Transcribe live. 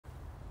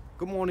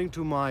Good morning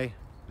to my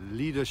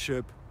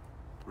leadership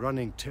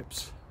running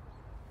tips.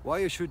 Why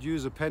you should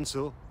use a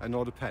pencil and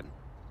not a pen.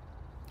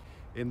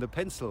 In the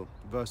pencil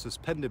versus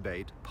pen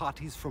debate,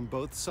 parties from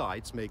both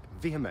sides make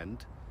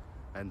vehement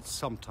and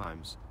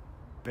sometimes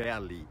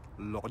barely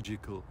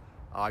logical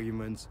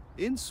arguments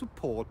in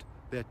support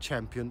their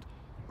championed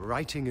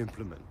writing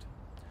implement.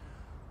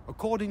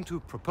 According to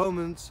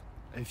proponents,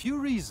 a few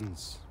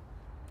reasons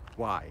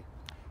why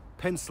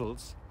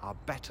pencils are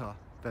better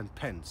than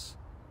pens.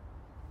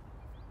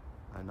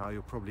 And now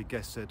you probably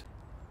guessed it,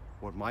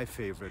 what my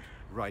favorite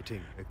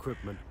writing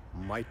equipment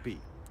might be.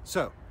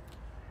 So,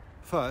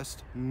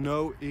 first,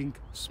 no ink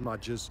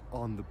smudges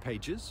on the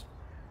pages,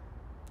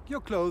 your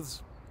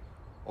clothes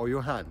or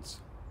your hands.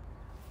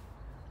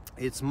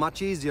 It's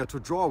much easier to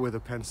draw with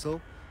a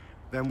pencil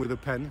than with a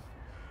pen,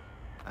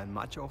 and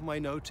much of my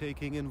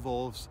note-taking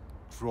involves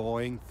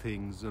drawing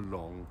things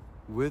along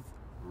with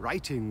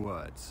writing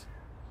words.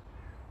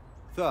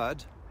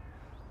 Third,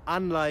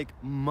 unlike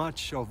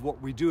much of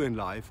what we do in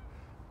life,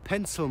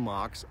 pencil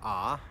marks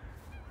are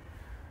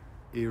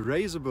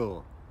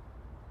erasable.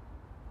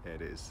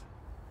 It is.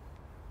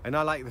 And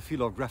I like the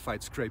feel of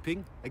graphite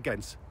scraping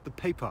against the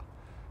paper.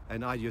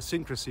 An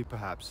idiosyncrasy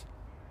perhaps,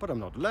 but I'm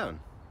not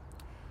alone.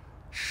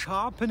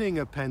 Sharpening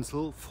a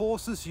pencil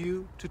forces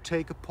you to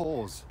take a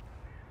pause,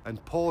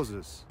 and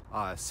pauses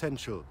are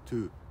essential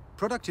to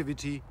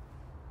productivity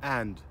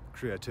and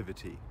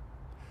creativity.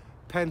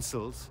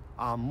 Pencils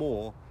are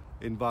more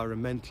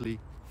environmentally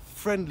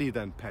friendly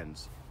than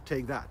pens.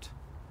 Take that.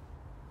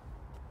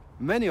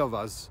 Many of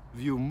us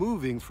view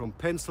moving from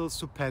pencils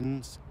to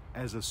pens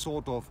as a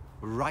sort of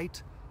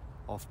rite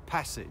of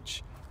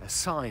passage, a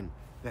sign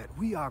that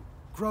we are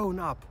grown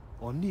up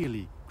or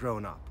nearly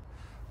grown up.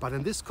 But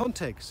in this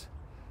context,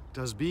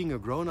 does being a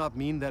grown-up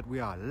mean that we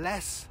are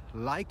less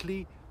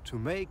likely to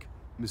make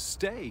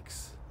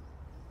mistakes?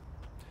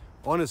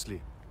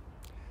 Honestly,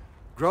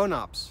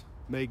 grown-ups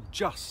make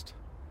just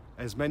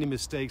as many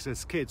mistakes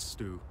as kids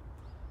do.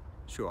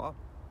 Sure,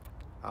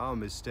 our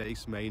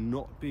mistakes may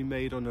not be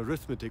made on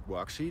arithmetic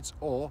worksheets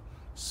or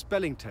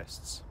spelling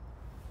tests.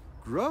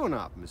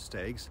 Grown-up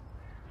mistakes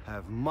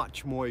have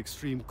much more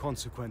extreme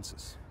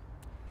consequences.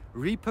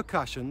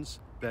 Repercussions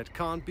that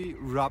can't be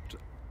rubbed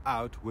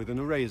out with an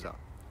eraser.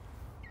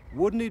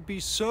 Wouldn't it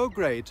be so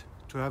great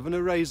to have an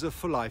eraser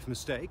for life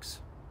mistakes?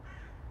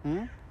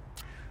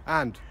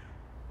 And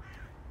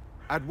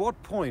at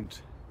what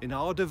point in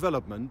our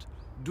development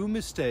do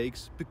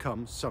mistakes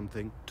become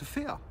something to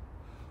fear?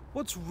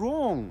 What's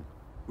wrong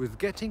with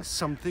getting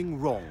something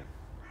wrong?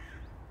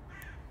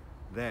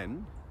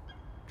 Then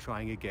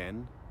trying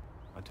again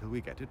until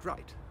we get it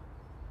right.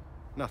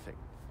 Nothing.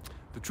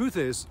 The truth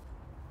is,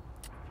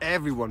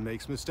 everyone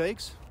makes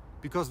mistakes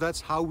because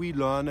that's how we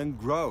learn and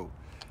grow.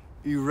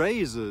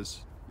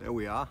 Erasers, there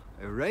we are,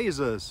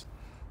 erasers.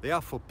 They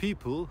are for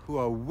people who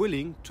are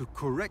willing to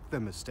correct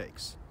their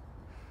mistakes.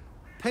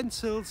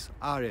 Pencils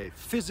are a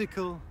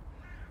physical,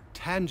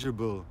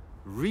 tangible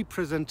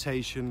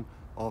representation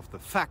of the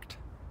fact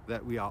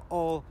that we are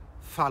all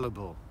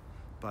fallible,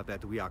 but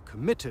that we are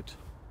committed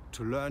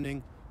to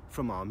learning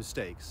from our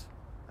mistakes.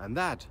 And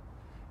that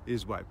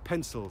is why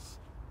pencils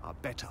are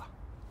better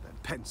than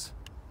pens.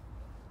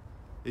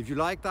 If you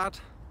like that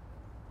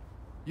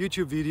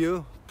YouTube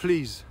video,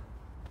 please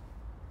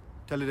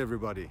tell it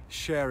everybody,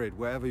 share it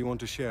wherever you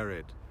want to share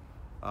it.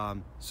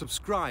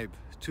 Subscribe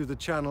to the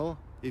channel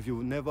if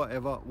you never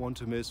ever want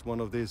to miss one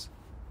of these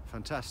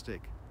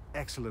fantastic,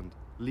 excellent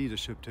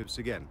leadership tips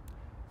again.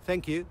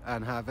 Thank you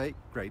and have a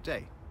great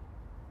day.